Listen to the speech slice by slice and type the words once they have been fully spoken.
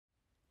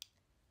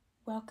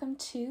Welcome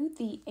to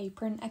the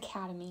Apron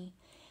Academy.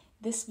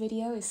 This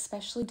video is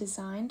specially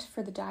designed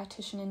for the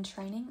dietitian in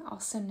training,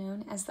 also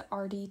known as the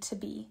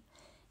RD-to-be.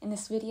 In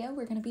this video,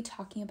 we're going to be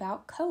talking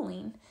about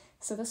choline.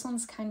 So this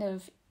one's kind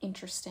of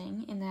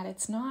interesting in that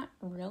it's not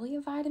really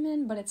a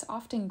vitamin, but it's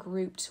often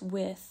grouped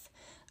with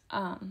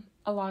a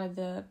lot of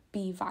the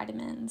B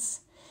vitamins.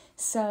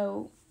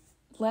 So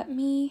let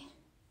me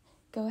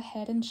go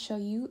ahead and show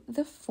you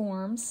the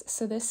forms.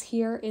 So this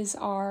here is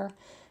our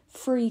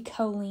free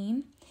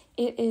choline.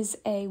 It is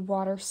a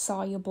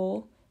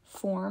water-soluble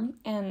form,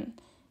 and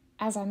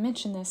as I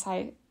mentioned this,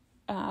 I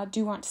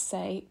do want to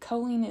say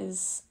choline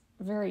is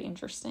very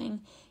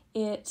interesting.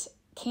 It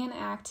can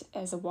act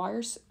as a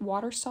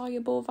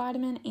water-soluble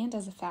vitamin and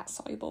as a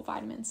fat-soluble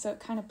vitamin, so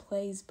it kind of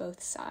plays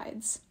both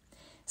sides.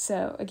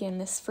 So again,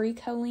 this free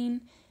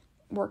choline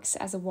works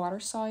as a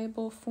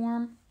water-soluble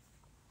form.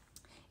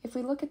 If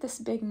we look at this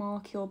big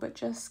molecule, but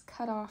just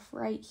cut off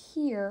right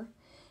here,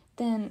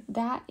 then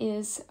that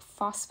is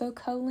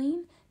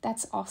phosphocholine.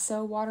 That's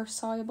also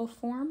water-soluble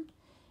form.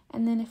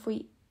 And then if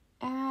we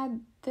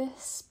add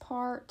this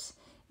part,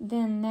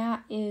 then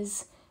that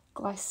is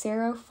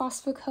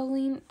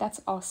glycerophosphocholine. That's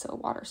also a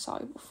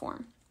water-soluble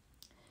form.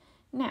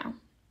 Now,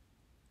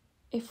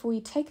 if we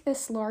take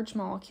this large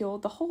molecule,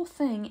 the whole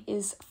thing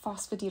is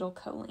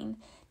phosphatidylcholine.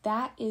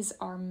 That is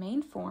our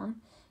main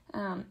form.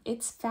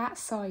 It's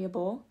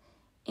fat-soluble,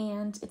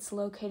 and it's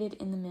located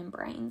in the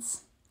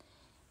membranes.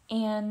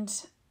 And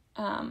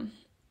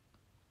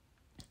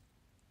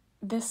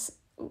this,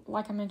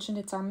 like I mentioned,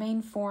 it's our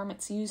main form.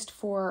 It's used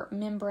for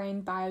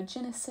membrane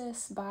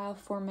biogenesis,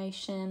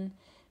 bioformation,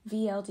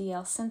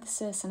 VLDL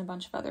synthesis, and a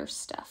bunch of other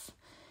stuff.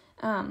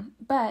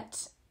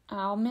 But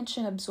I'll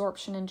mention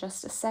absorption in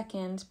just a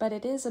second, but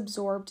it is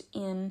absorbed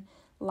in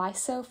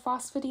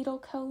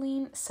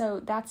lysophosphatidylcholine, so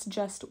that's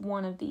just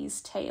one of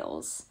these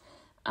tails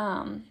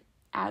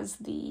as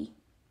the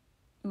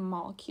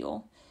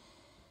molecule.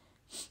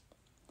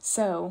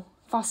 So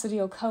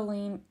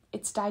phosphatidylcholine,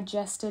 it's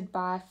digested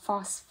by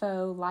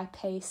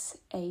phospholipase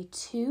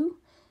A2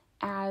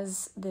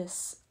 as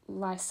this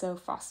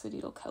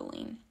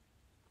lysophosphatidylcholine.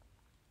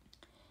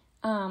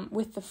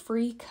 With the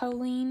free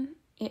choline,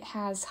 it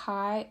has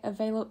high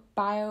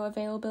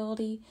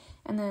bioavailability,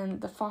 and then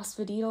the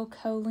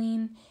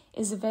phosphatidylcholine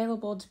is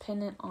available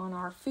dependent on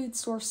our food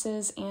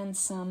sources and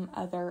some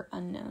other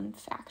unknown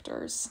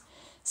factors.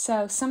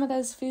 So some of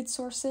those food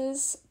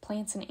sources,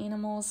 plants and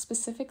animals,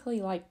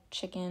 specifically like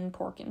chicken,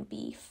 pork, and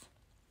beef.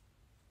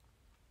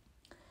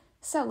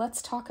 So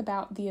let's talk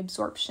about the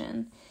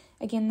absorption.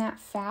 Again, that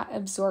fat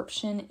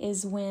absorption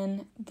is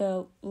when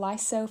the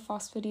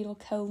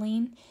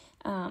lysophosphatidylcholine,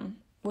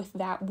 with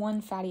that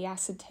one fatty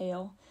acid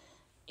tail,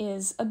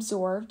 is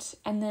absorbed,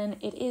 and then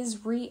it is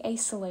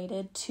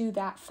reacylated to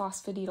that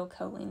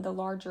phosphatidylcholine, the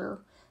larger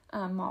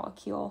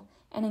molecule,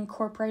 and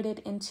incorporated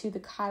into the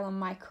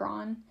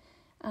chylomicron,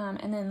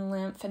 and then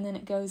lymph, and then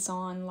it goes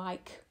on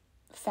like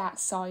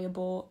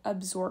fat-soluble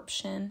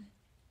absorption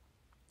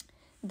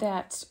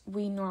that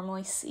we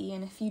normally see.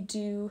 And if you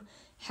do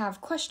have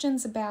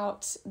questions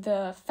about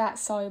the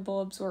fat-soluble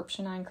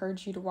absorption, I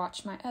encourage you to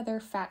watch my other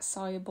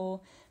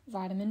fat-soluble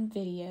vitamin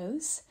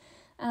videos.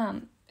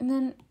 And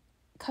then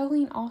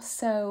choline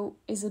also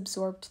is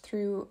absorbed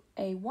through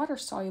a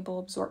water-soluble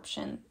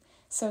absorption.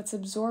 So it's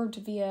absorbed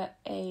via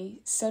a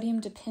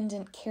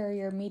sodium-dependent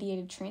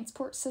carrier-mediated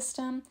transport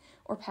system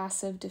or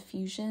passive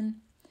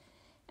diffusion.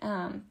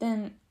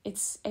 Then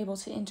it's able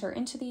to enter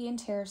into the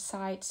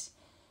enterocyte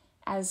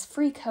as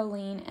free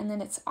choline, and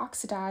then it's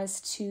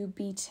oxidized to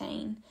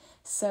betaine.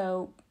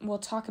 So we'll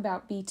talk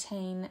about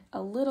betaine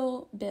a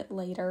little bit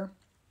later.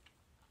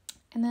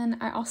 And then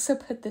I also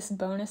put this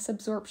bonus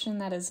absorption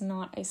that is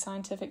not a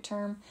scientific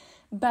term,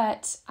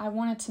 but I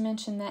wanted to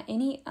mention that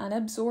any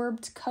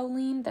unabsorbed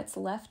choline that's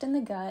left in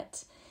the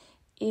gut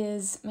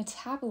is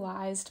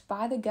metabolized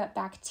by the gut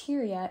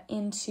bacteria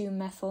into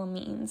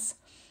methylamines.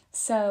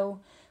 So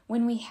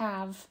when we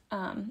have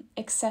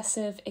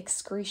excessive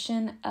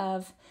excretion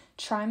of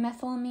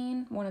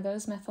trimethylamine, one of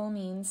those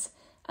methylamines,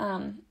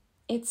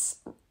 it's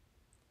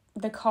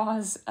the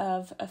cause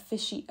of a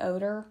fishy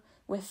odor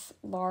with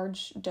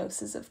large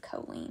doses of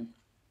choline.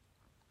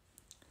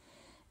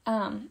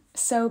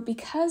 So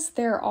because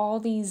there are all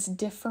these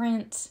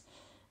different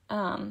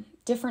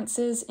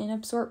differences in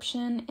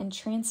absorption and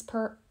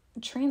transport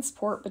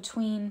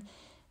between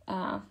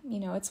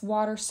it's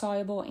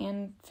water-soluble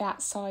and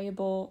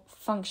fat-soluble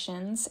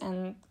functions,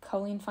 and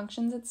choline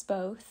functions, it's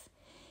both.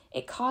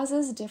 It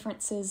causes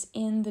differences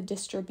in the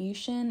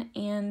distribution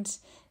and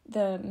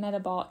the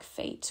metabolic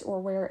fate,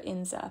 or where it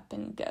ends up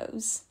and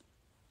goes.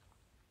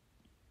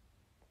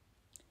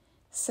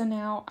 So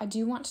now I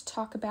do want to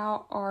talk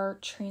about our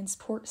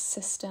transport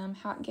system,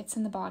 how it gets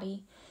in the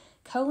body.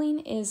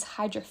 Choline is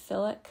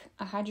hydrophilic,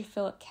 a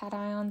hydrophilic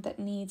cation that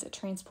needs a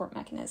transport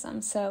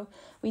mechanism. So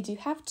we do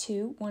have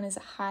two. One is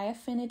a high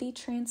affinity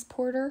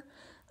transporter,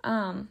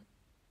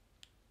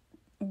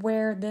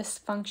 where this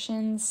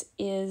functions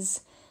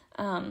is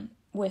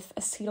with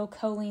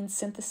acetylcholine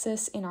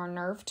synthesis in our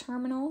nerve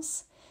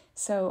terminals.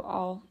 So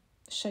I'll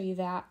show you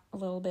that a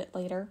little bit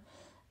later.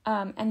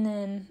 And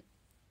then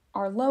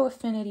our low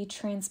affinity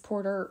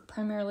transporter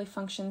primarily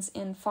functions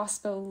in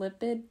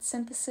phospholipid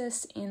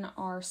synthesis in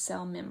our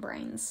cell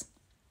membranes.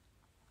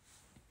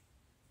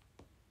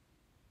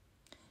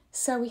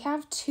 So we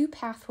have two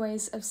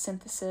pathways of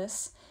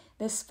synthesis.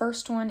 This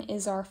first one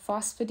is our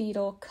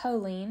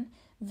phosphatidylcholine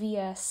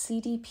via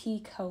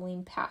CDP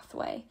choline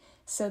pathway.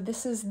 So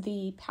this is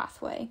the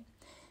pathway.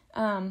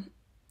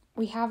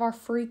 We have our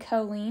free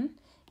choline.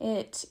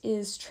 It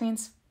is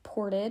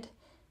transported,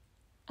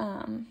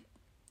 and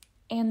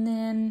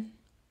then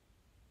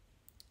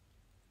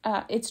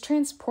it's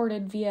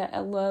transported via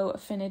a low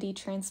affinity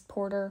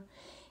transporter,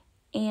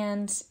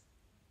 and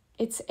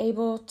it's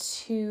able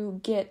to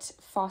get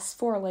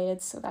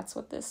phosphorylated, so that's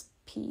what this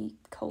P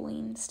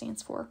choline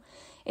stands for.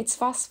 It's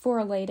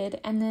phosphorylated,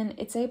 and then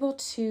it's able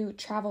to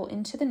travel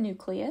into the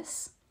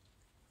nucleus.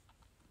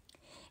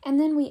 And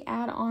then we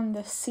add on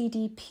the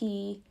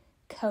CDP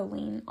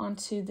choline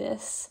onto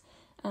this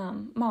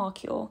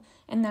molecule,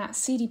 and that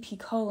CDP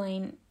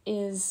choline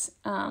is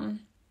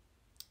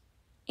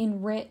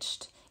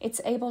enriched.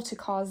 It's able to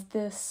cause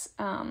this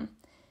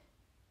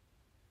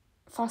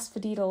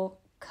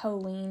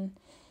phosphatidylcholine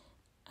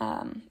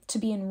to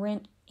be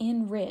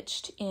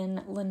enriched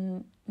in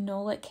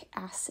linoleic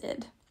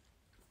acid.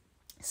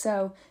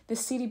 So the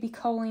CDP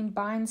choline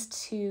binds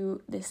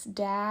to this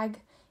DAG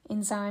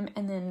enzyme,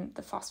 and then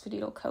the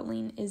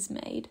phosphatidylcholine is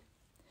made.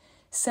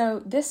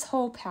 So this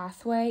whole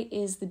pathway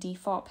is the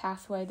default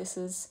pathway. This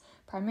is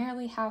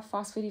primarily how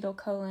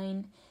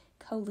phosphatidylcholine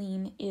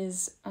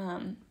is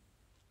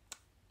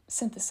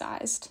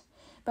synthesized.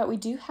 But we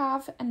do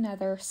have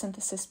another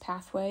synthesis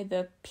pathway,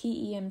 the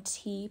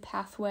PEMT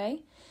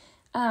pathway.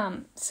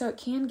 So it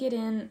can get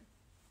in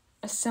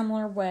a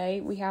similar way.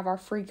 We have our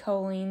free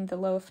choline, the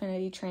low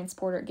affinity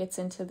transporter. It gets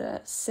into the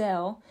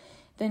cell,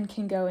 then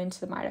can go into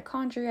the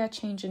mitochondria,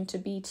 change into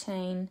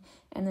betaine,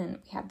 and then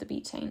we have the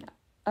betaine.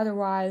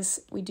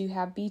 Otherwise, we do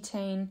have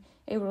betaine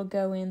able to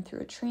go in through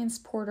a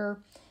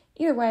transporter.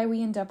 Either way,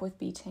 we end up with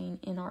betaine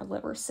in our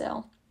liver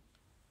cell.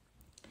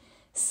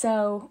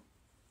 So,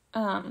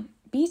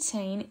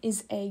 betaine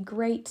is a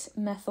great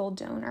methyl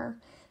donor.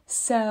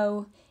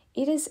 So,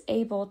 it is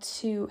able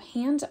to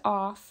hand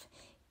off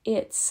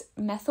its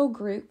methyl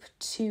group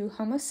to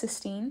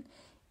homocysteine.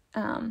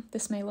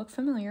 This may look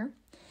familiar.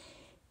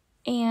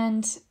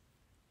 And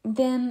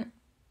then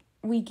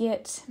we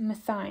get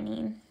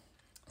methionine.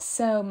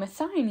 So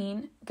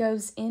methionine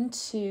goes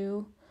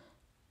into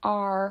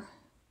our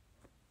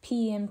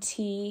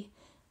PMT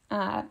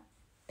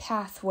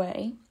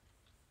pathway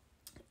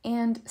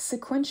and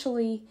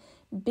sequentially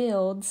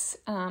builds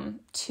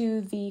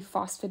to the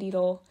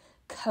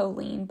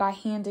phosphatidylcholine by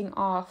handing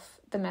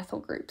off the methyl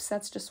groups.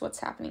 That's just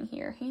what's happening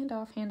here. Hand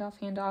off,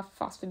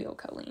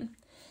 phosphatidylcholine.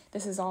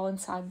 This is all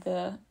inside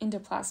the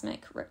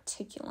endoplasmic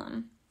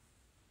reticulum.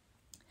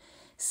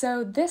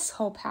 So this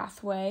whole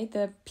pathway,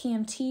 the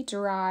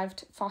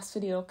PMT-derived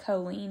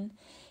phosphatidylcholine,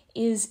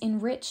 is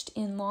enriched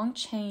in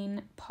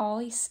long-chain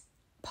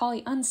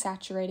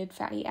polyunsaturated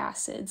fatty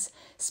acids,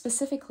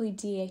 specifically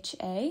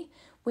DHA,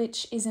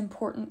 which is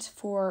important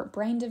for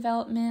brain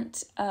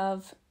development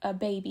of a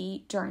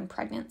baby during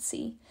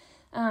pregnancy.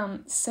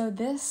 So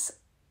this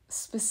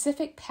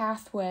specific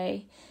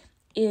pathway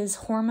is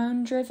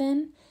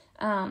hormone-driven.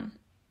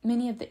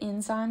 Many of the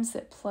enzymes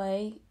that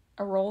play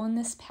a role in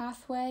this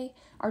pathway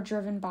are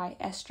driven by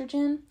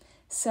estrogen.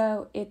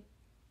 So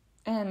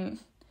and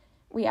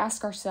we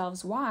ask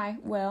ourselves why.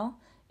 Well,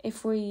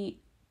 if the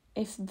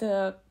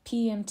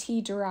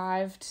PMT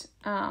derived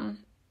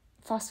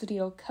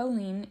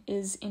phosphatidylcholine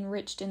is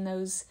enriched in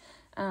those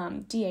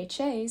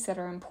DHAs that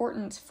are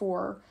important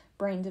for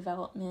brain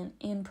development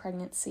in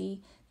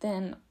pregnancy,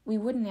 then we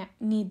wouldn't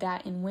need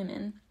that in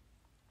women.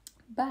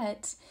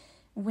 But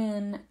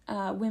when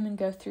women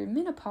go through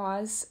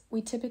menopause,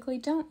 we typically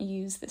don't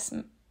use this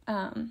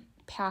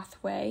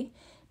pathway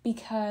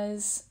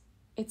because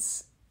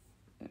it's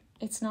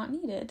not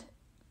needed.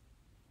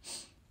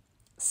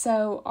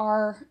 So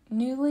our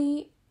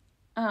newly,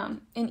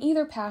 in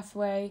either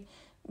pathway,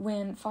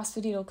 when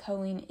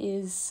phosphatidylcholine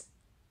is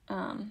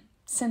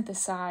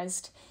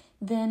synthesized,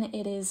 then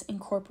it is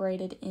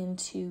incorporated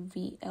into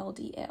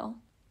VLDL.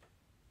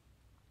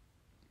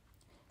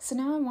 So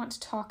now I want to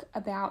talk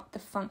about the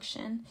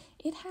function.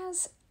 It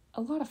has a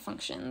lot of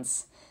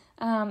functions.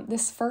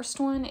 This first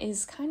one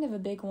is kind of a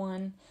big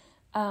one.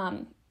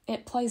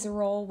 It plays a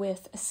role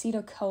with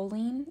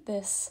acetylcholine.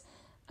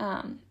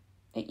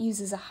 It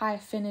uses a high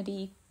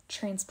affinity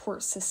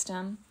transport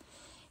system,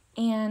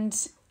 and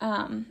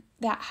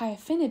that high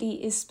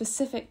affinity is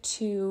specific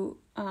to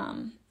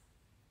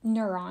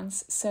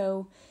neurons.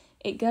 So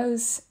it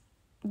goes,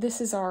 this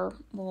is our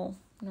little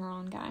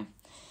neuron guy,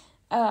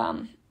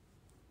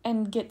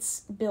 and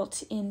gets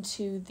built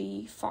into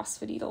the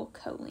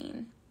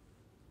phosphatidylcholine.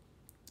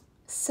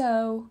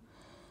 So,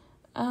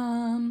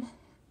 now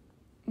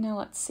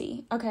let's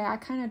see. Okay, I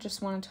kind of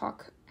just want to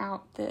talk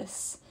out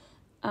this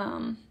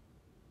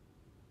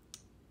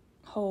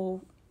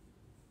whole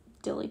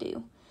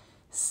dilly-do.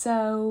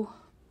 So,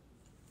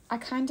 I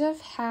kind of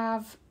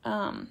have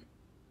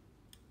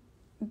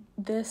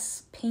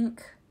this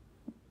pink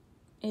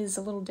is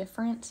a little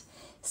different.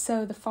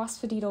 So the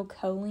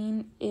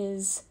phosphatidylcholine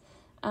is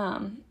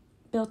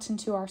built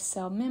into our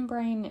cell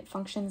membrane. It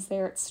functions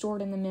there. It's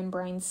stored in the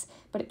membranes,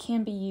 but it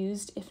can be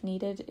used if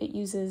needed. It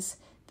uses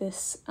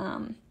this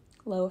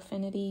low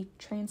affinity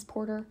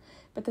transporter,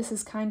 but this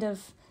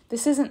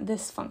isn't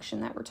this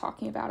function that we're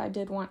talking about. I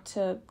did want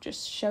to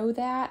just show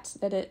that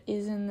it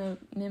is in the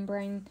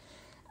membrane,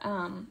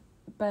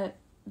 but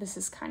this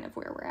is kind of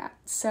where we're at.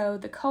 So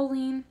the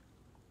choline,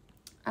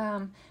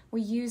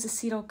 we use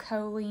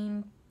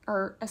acetylcholine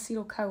or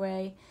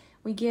acetyl-CoA.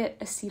 We get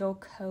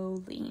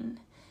acetylcholine.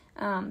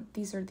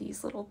 These are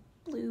these little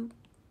blue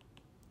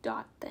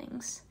dot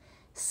things.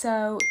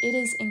 So it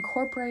is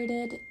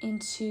incorporated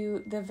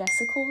into the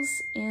vesicles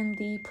in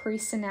the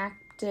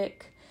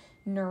presynaptic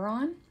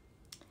neuron,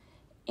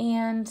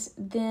 and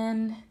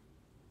then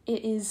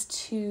it is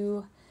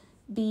to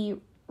be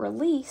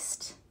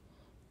released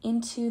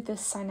into the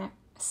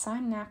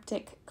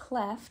synaptic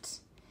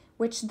cleft,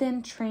 which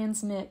then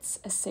transmits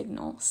a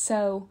signal.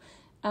 So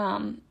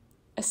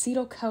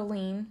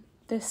acetylcholine,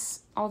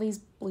 all these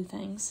blue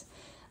things,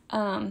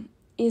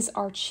 is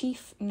our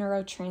chief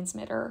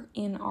neurotransmitter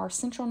in our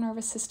central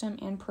nervous system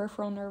and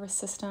peripheral nervous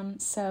system.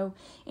 So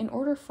in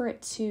order for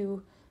it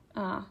to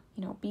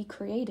be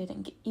created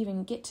and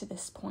even get to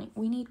this point,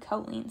 we need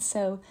choline.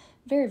 So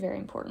very, very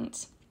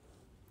important.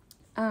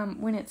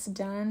 When it's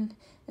done,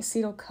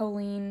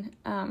 acetylcholine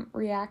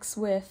reacts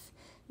with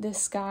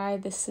this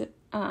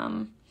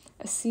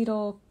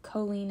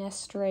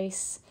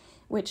acetylcholinesterase,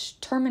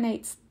 which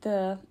terminates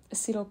the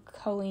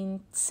acetylcholine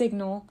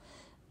signal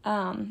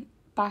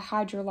by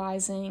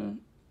hydrolyzing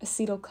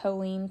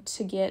acetylcholine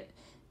to get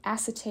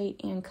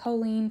acetate and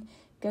choline,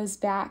 goes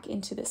back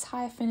into this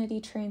high affinity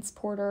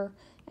transporter,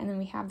 and then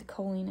we have the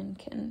choline and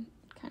can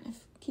kind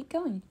of keep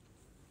going.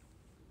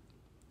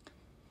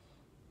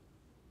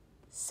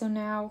 So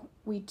now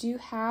we do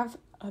have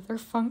other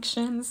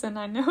functions, and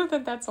I know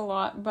that that's a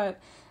lot, but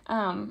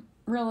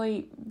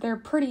really they're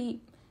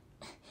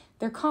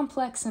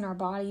complex in our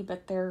body,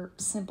 but they're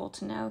simple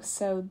to know.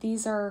 So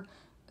these are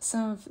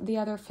some of the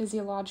other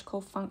physiological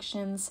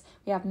functions.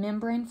 We have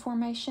membrane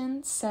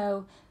formation.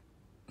 So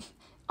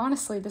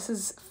honestly, this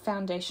is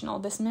foundational.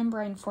 This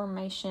membrane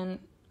formation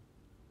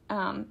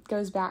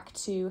goes back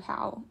to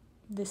how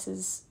this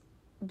is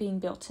being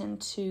built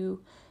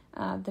into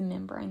the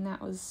membrane. That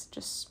was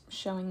just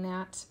showing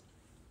that.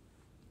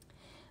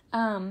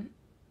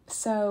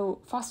 So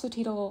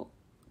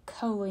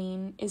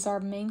phosphatidylcholine is our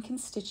main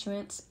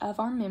constituent of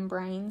our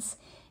membranes,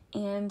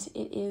 and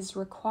it is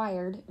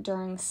required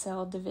during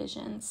cell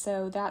division.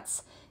 So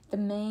that's the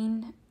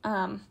main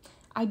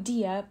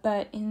idea,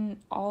 but in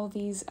all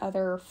these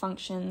other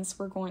functions,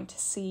 we're going to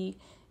see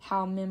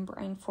how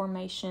membrane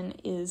formation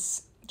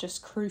is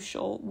just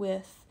crucial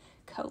with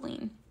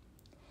choline.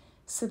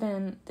 So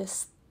then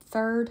this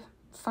third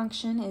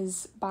function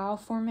is bile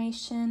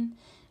formation.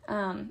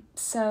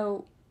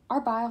 So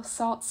our bile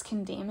salts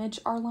can damage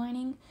our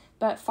lining,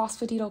 but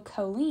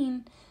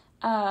phosphatidylcholine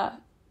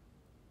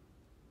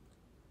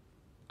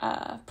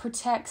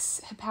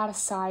protects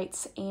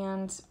hepatocytes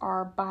and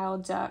our bile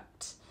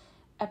duct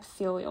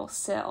epithelial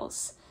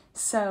cells.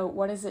 So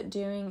what is it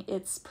doing?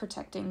 It's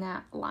protecting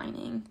that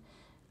lining,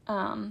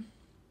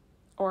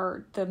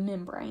 or the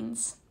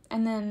membranes,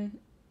 and then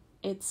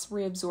it's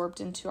reabsorbed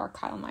into our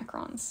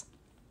chylomicrons.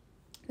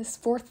 This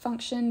fourth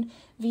function,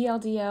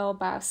 VLDL,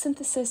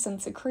 biosynthesis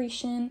and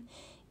secretion.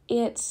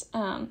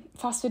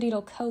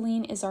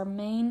 Phosphatidylcholine is our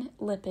main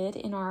lipid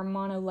in our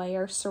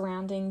monolayer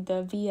surrounding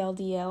the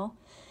VLDL.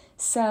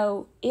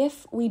 So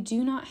if we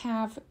do not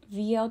have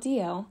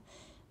VLDL,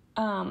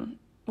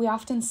 we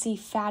often see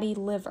fatty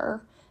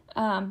liver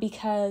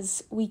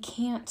because we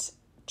can't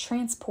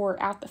transport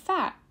out the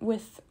fat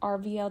with our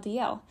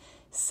VLDL.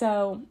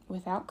 So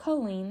without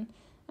choline,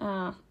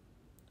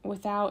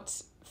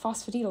 without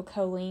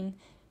phosphatidylcholine,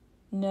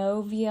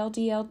 no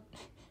VLDL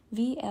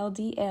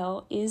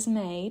is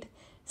made,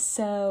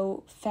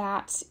 so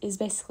fat is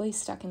basically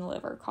stuck in the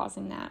liver,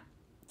 causing that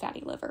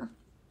fatty liver.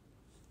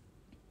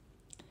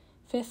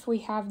 Fifth, we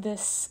have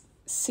this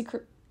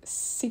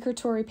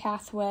secretory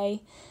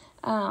pathway.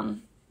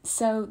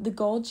 So the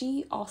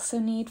Golgi also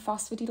need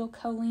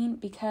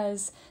phosphatidylcholine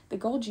because the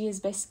Golgi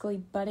is basically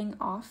budding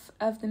off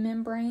of the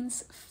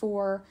membranes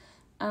for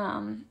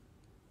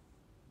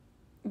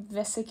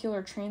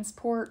vesicular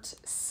transport.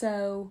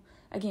 So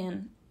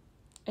again,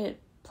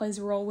 it plays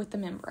a role with the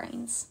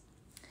membranes.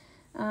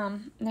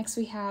 Next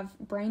we have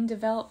brain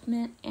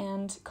development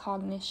and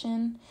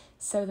cognition.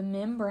 So the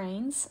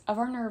membranes of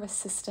our nervous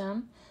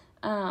system,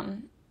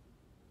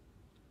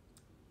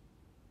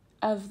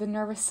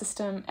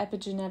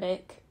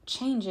 epigenetic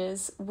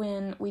changes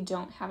when we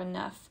don't have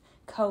enough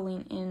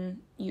choline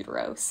in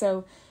utero.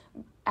 So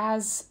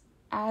as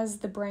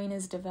the brain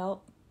is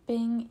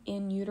developing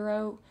in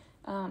utero,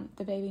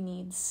 the baby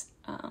needs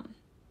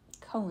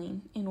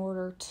choline in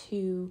order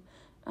to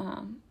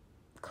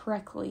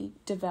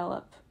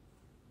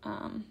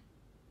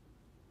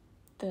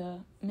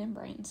the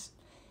membranes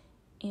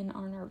in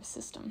our nervous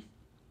system.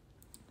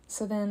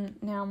 So then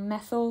now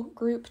methyl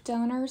group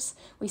donors,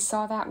 we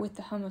saw that with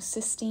the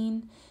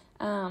homocysteine.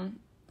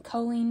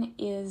 Choline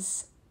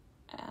is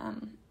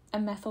a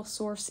methyl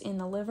source in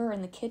the liver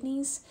and the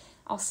kidneys,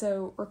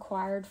 also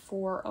required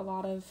for a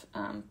lot of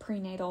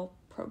prenatal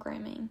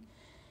programming.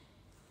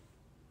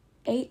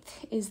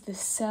 8th is the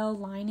cell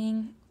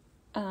lining.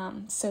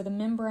 So the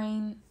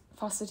membrane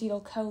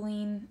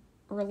phosphatidylcholine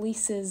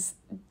releases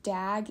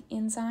DAG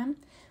enzyme,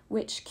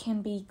 which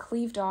can be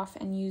cleaved off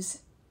and used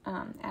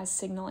as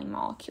signaling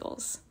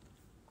molecules.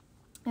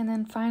 And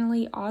then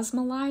finally,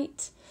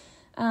 osmolyte.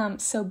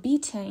 So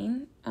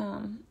betaine,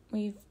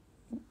 we've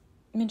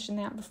mentioned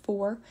that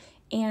before,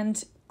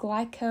 and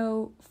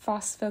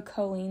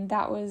glycophosphocholine,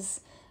 that was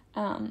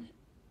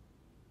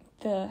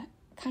the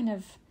kind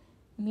of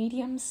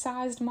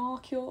medium-sized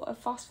molecule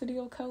of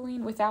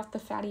phosphatidylcholine without the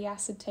fatty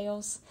acid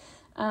tails.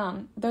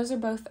 Those are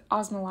both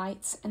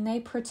osmolytes, and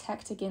they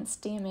protect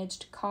against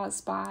damage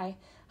caused by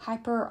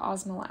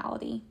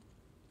hyperosmolality.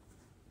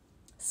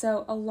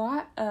 So a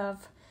lot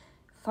of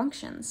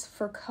functions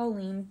for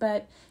choline,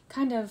 but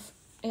kind of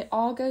it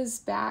all goes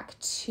back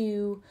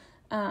to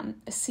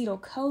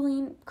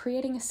acetylcholine,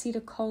 creating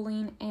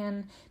acetylcholine,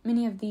 and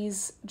many of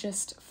these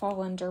just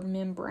fall under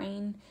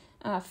membrane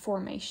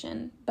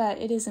formation. But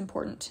it is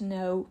important to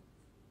know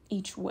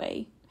each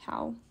way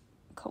how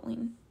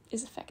choline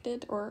is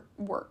affected or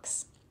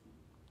works.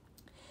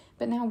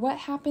 But now what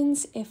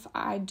happens if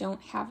I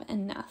don't have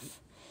enough?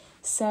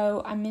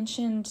 So I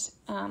mentioned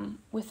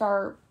with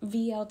our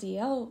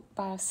VLDL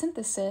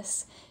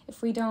biosynthesis,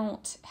 if we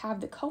don't have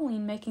the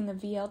choline making the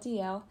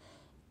VLDL,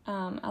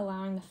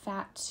 allowing the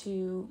fat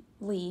to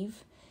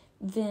leave,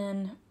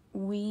 then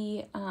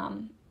we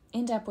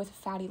end up with a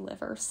fatty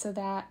liver. So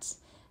that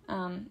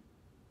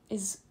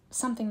is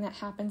something that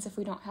happens if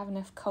we don't have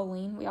enough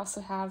choline. We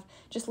also have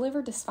just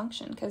liver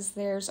dysfunction because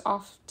there's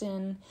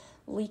often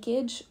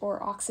leakage or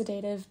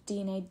oxidative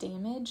DNA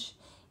damage,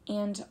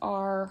 and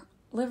our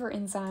liver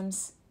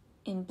enzymes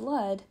in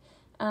blood,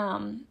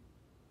 or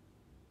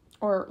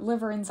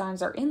liver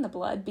enzymes are in the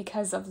blood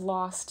because of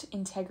lost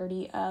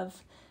integrity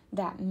of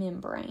that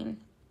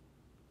membrane.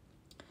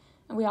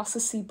 And we also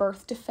see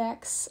birth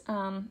defects.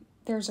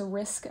 There's a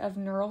risk of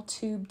neural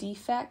tube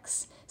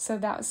defects, so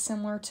that was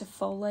similar to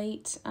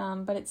folate,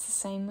 but it's the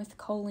same with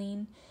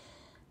choline.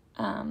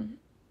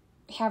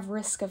 Have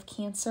risk of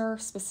cancer,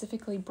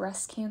 specifically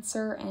breast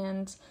cancer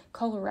and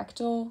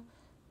colorectal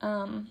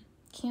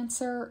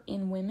cancer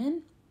in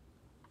women.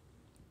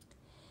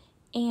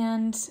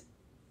 And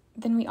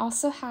then we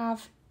also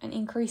have an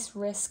increased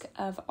risk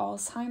of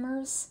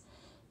Alzheimer's.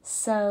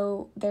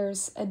 So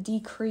there's a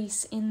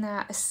decrease in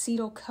that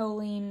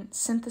acetylcholine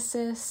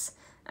synthesis.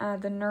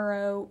 The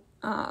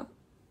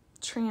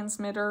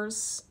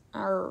neurotransmitters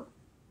or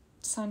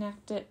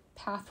synaptic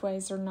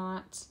pathways are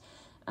not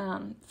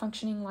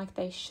functioning like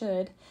they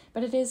should.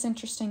 But it is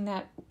interesting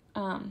that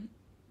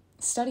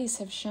studies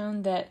have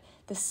shown that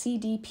the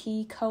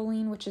CDP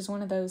choline, which is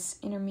one of those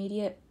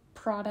intermediate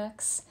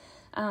products,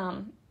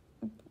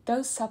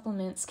 those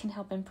supplements can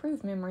help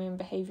improve memory and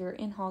behavior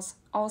in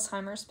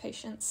Alzheimer's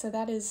patients. So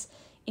that is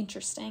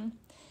interesting.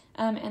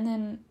 And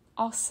then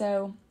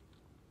also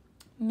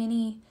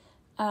many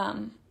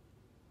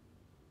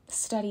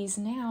studies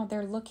now,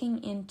 they're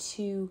looking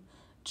into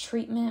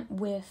treatment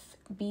with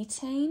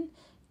betaine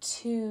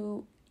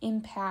to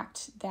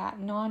impact that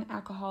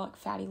non-alcoholic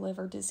fatty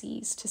liver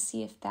disease to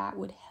see if that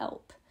would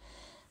help.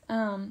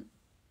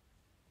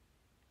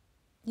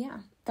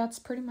 That's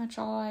pretty much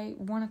all I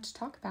wanted to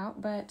talk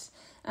about, but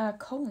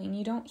choline,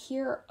 you don't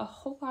hear a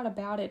whole lot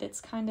about it. It's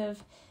kind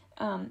of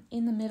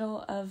in the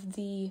middle of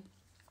the,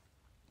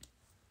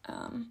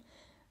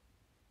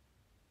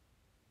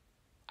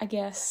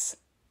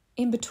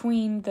 in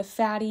between the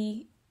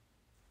fatty,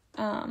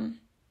 the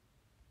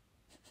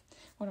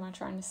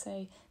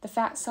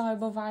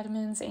fat-soluble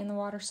vitamins and the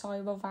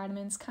water-soluble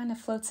vitamins, kind of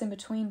floats in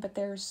between, but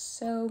there's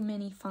so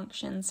many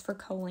functions for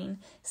choline,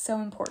 so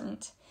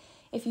important.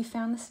 If you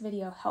found this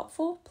video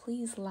helpful,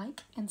 please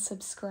like and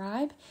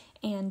subscribe,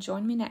 and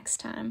join me next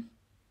time.